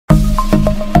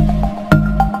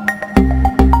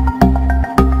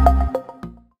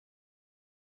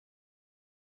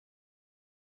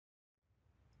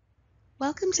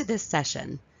Welcome to this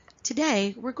session.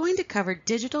 Today, we're going to cover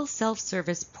Digital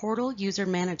Self-Service Portal User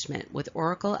Management with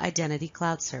Oracle Identity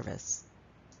Cloud Service.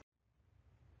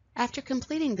 After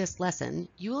completing this lesson,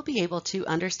 you will be able to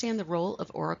understand the role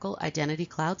of Oracle Identity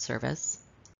Cloud Service,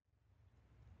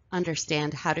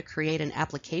 understand how to create an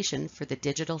application for the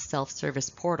Digital Self-Service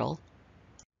Portal,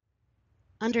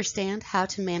 understand how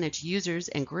to manage users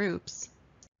and groups,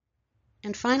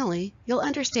 and finally, you'll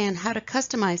understand how to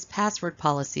customize password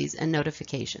policies and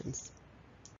notifications.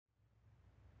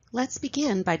 Let's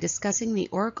begin by discussing the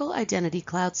Oracle Identity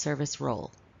Cloud Service role.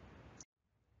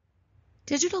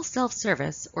 Digital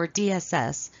Self-Service, or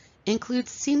DSS,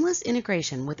 includes seamless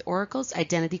integration with Oracle's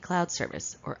Identity Cloud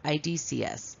Service, or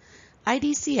IDCS.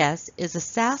 IDCS is a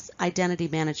SaaS identity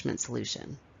management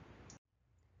solution.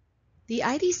 The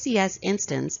IDCS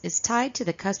instance is tied to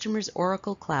the customer's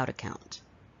Oracle Cloud account.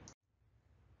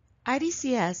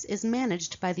 IDCS is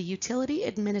managed by the utility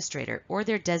administrator or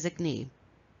their designee.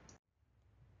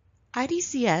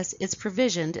 IDCS is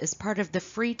provisioned as part of the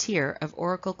free tier of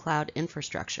Oracle Cloud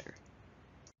Infrastructure.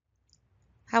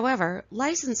 However,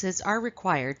 licenses are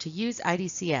required to use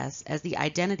IDCS as the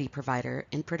identity provider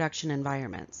in production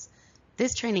environments.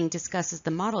 This training discusses the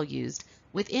model used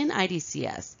within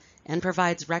IDCS and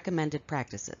provides recommended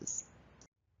practices.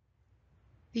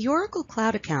 The Oracle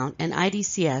Cloud account and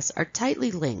IDCS are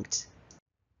tightly linked.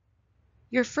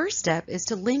 Your first step is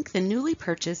to link the newly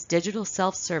purchased Digital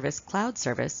Self-Service Cloud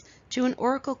Service to an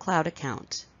Oracle Cloud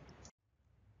account.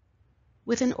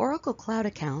 With an Oracle Cloud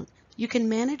account, you can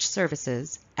manage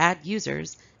services, add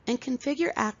users, and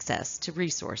configure access to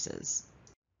resources.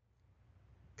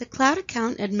 The Cloud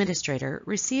Account Administrator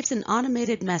receives an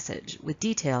automated message with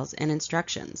details and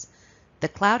instructions. The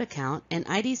Cloud Account and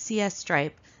IDCS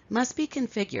Stripe must be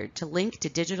configured to link to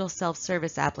Digital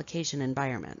Self-Service application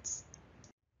environments.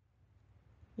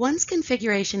 Once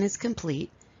configuration is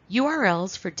complete,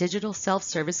 URLs for Digital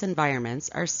Self-Service environments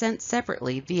are sent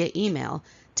separately via email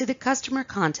to the customer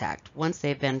contact once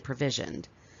they've been provisioned.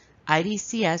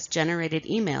 IDCS-generated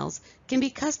emails can be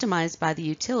customized by the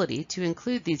utility to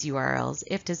include these URLs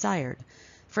if desired.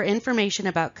 For information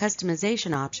about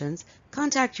customization options,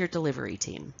 contact your delivery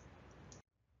team.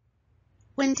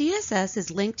 When DSS is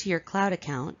linked to your cloud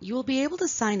account, you will be able to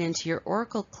sign into your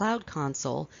Oracle Cloud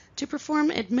Console to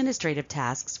perform administrative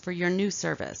tasks for your new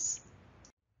service.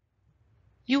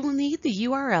 You will need the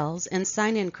URLs and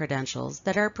sign-in credentials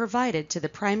that are provided to the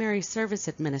primary service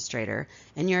administrator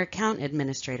and your account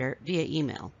administrator via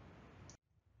email.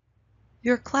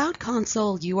 Your Cloud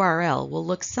Console URL will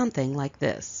look something like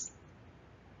this.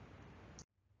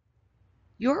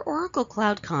 Your Oracle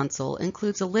Cloud Console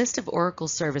includes a list of Oracle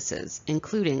services,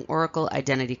 including Oracle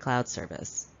Identity Cloud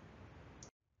Service.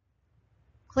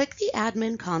 Click the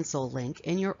Admin Console link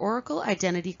in your Oracle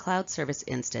Identity Cloud Service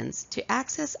instance to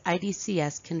access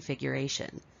IDCS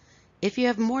configuration. If you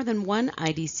have more than one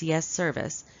IDCS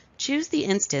service, choose the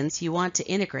instance you want to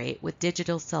integrate with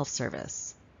Digital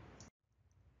Self-Service.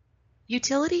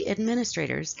 Utility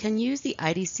administrators can use the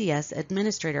IDCS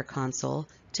Administrator Console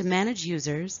to manage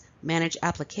users, manage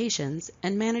applications,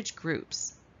 and manage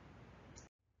groups.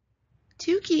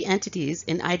 Two key entities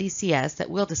in IDCS that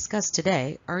we'll discuss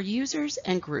today are users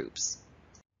and groups.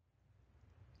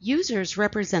 Users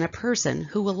represent a person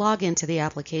who will log into the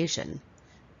application.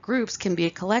 Groups can be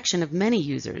a collection of many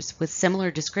users with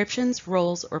similar descriptions,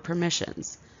 roles, or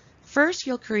permissions. First,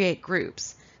 you'll create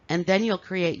groups, and then you'll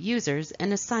create users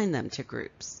and assign them to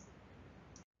groups.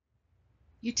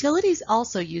 Utilities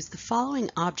also use the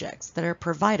following objects that are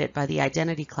provided by the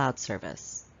Identity Cloud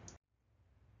Service.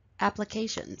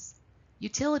 Applications.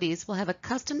 Utilities will have a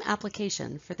custom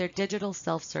application for their Digital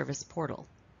Self-Service portal.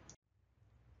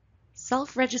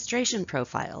 Self-registration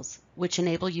profiles, which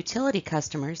enable utility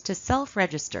customers to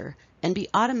self-register and be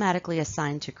automatically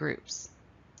assigned to groups.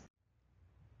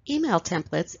 Email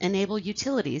templates enable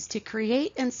utilities to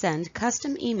create and send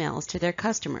custom emails to their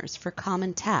customers for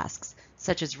common tasks,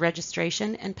 such as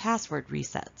registration and password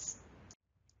resets.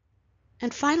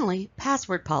 And finally,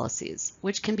 password policies,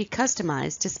 which can be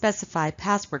customized to specify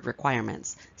password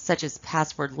requirements, such as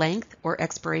password length or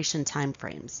expiration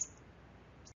timeframes.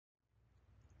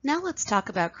 Now let's talk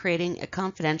about creating a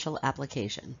confidential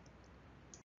application.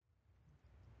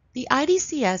 The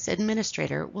IDCS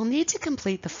administrator will need to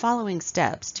complete the following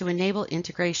steps to enable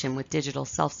integration with Digital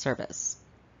Self-Service.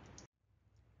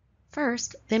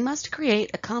 First, they must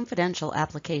create a confidential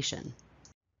application.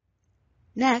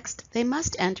 Next, they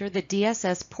must enter the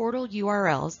DSS portal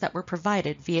URLs that were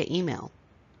provided via email.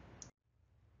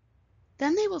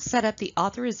 Then they will set up the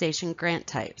authorization grant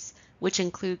types, which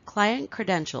include client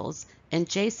credentials and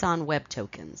JSON web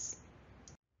tokens.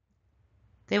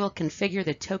 They will configure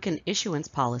the token issuance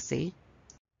policy,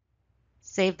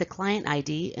 save the client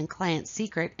ID and client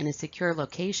secret in a secure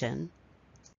location,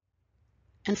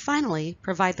 and finally,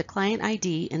 provide the client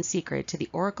ID and secret to the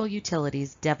Oracle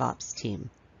Utilities DevOps team.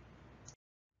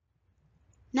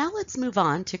 Now let's move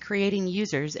on to creating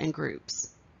users and groups.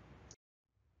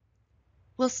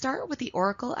 We'll start with the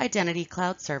Oracle Identity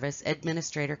Cloud Service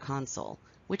Administrator Console,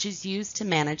 which is used to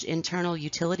manage internal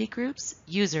utility groups,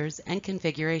 users, and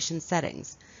configuration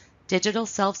settings. Digital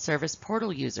self-service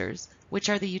portal users, which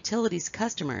are the utilities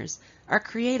customers, are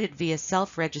created via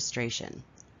self-registration.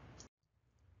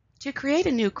 To create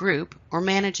a new group or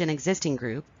manage an existing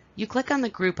group, you click on the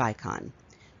group icon.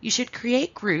 You should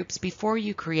create groups before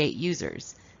you create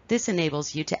users. This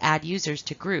enables you to add users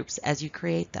to groups as you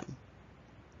create them.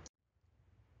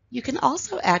 You can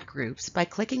also add groups by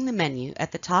clicking the menu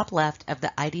at the top left of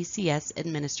the IDCS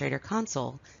Administrator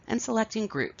Console and selecting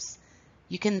Groups.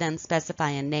 You can then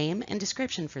specify a name and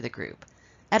description for the group.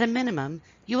 At a minimum,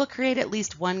 you will create at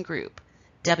least one group,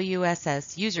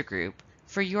 WSS User Group,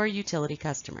 for your utility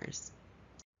customers.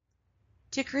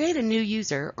 To create a new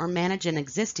user or manage an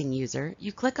existing user,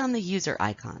 you click on the user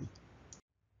icon.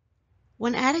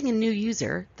 When adding a new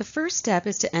user, the first step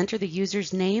is to enter the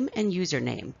user's name and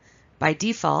username. By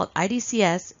default,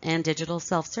 IDCS and Digital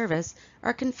Self-Service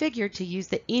are configured to use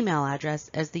the email address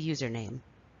as the username.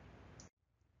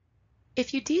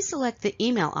 If you deselect the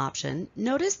email option,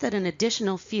 notice that an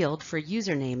additional field for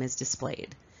username is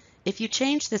displayed. If you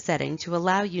change the setting to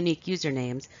allow unique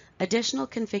usernames, additional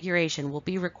configuration will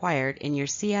be required in your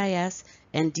CIS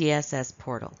and DSS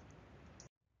portal.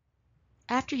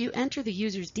 After you enter the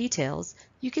user's details,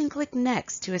 you can click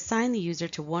Next to assign the user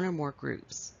to one or more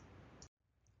groups.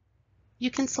 You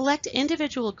can select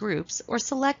individual groups or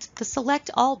select the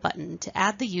Select All button to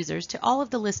add the users to all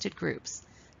of the listed groups.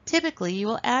 Typically, you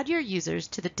will add your users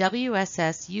to the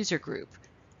WSS user group.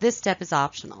 This step is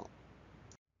optional.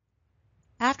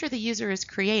 After the user is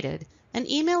created, an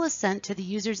email is sent to the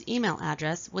user's email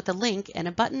address with a link and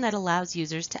a button that allows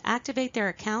users to activate their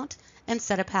account and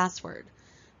set a password.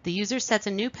 The user sets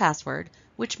a new password,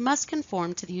 which must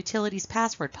conform to the utility's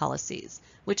password policies,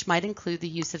 which might include the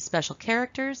use of special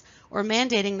characters or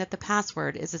mandating that the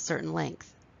password is a certain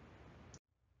length.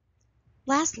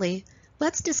 Lastly,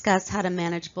 let's discuss how to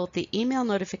manage both the email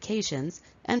notifications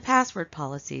and password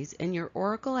policies in your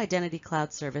Oracle Identity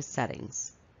Cloud Service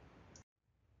settings.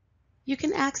 You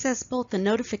can access both the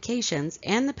notifications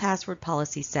and the password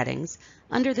policy settings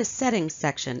under the Settings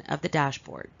section of the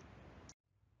dashboard.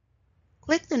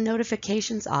 Click the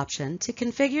Notifications option to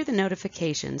configure the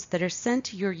notifications that are sent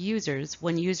to your users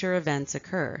when user events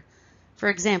occur. For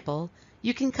example,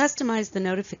 you can customize the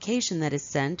notification that is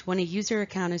sent when a user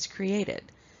account is created.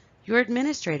 Your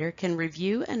administrator can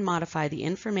review and modify the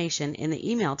information in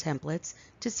the email templates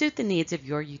to suit the needs of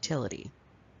your utility.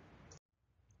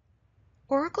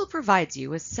 Oracle provides you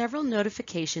with several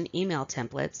notification email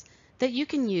templates that you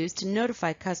can use to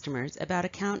notify customers about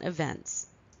account events.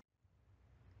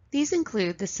 These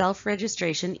include the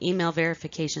Self-Registration Email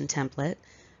Verification Template,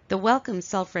 the Welcome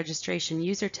Self-Registration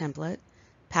User Template,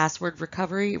 Password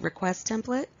Recovery Request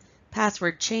Template,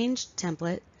 Password Change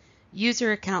Template,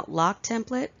 User Account Lock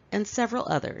Template, and several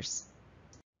others.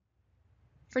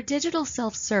 For digital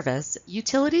self-service,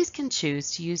 utilities can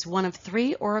choose to use one of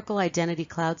three Oracle Identity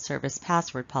Cloud Service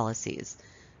password policies.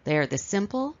 They are the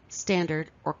Simple, Standard,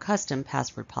 or Custom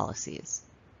password policies.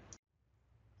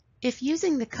 If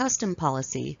using the Custom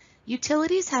policy,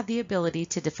 utilities have the ability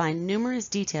to define numerous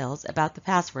details about the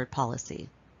password policy.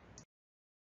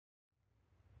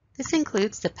 This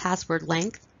includes the password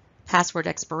length, password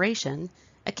expiration,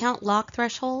 account lock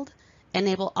threshold,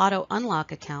 enable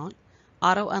auto-unlock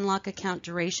account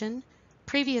duration,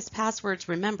 previous passwords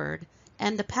remembered,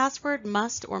 and the password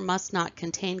must or must not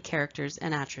contain characters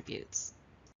and attributes.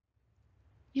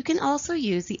 You can also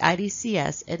use the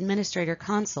IDCS Administrator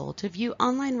Console to view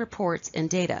online reports and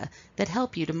data that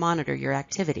help you to monitor your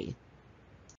activity.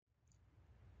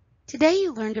 Today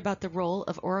you learned about the role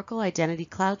of Oracle Identity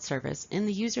Cloud Service in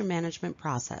the user management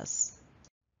process.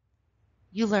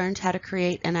 You learned how to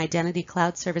create an Identity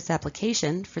Cloud Service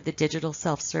application for the Digital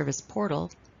Self-Service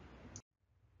portal.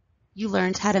 You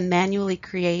learned how to manually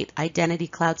create Identity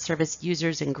Cloud Service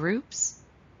users and groups.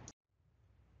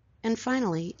 And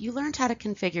finally, you learned how to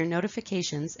configure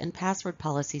notifications and password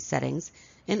policy settings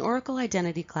in Oracle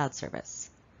Identity Cloud Service.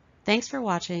 Thanks for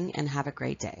watching and have a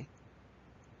great day.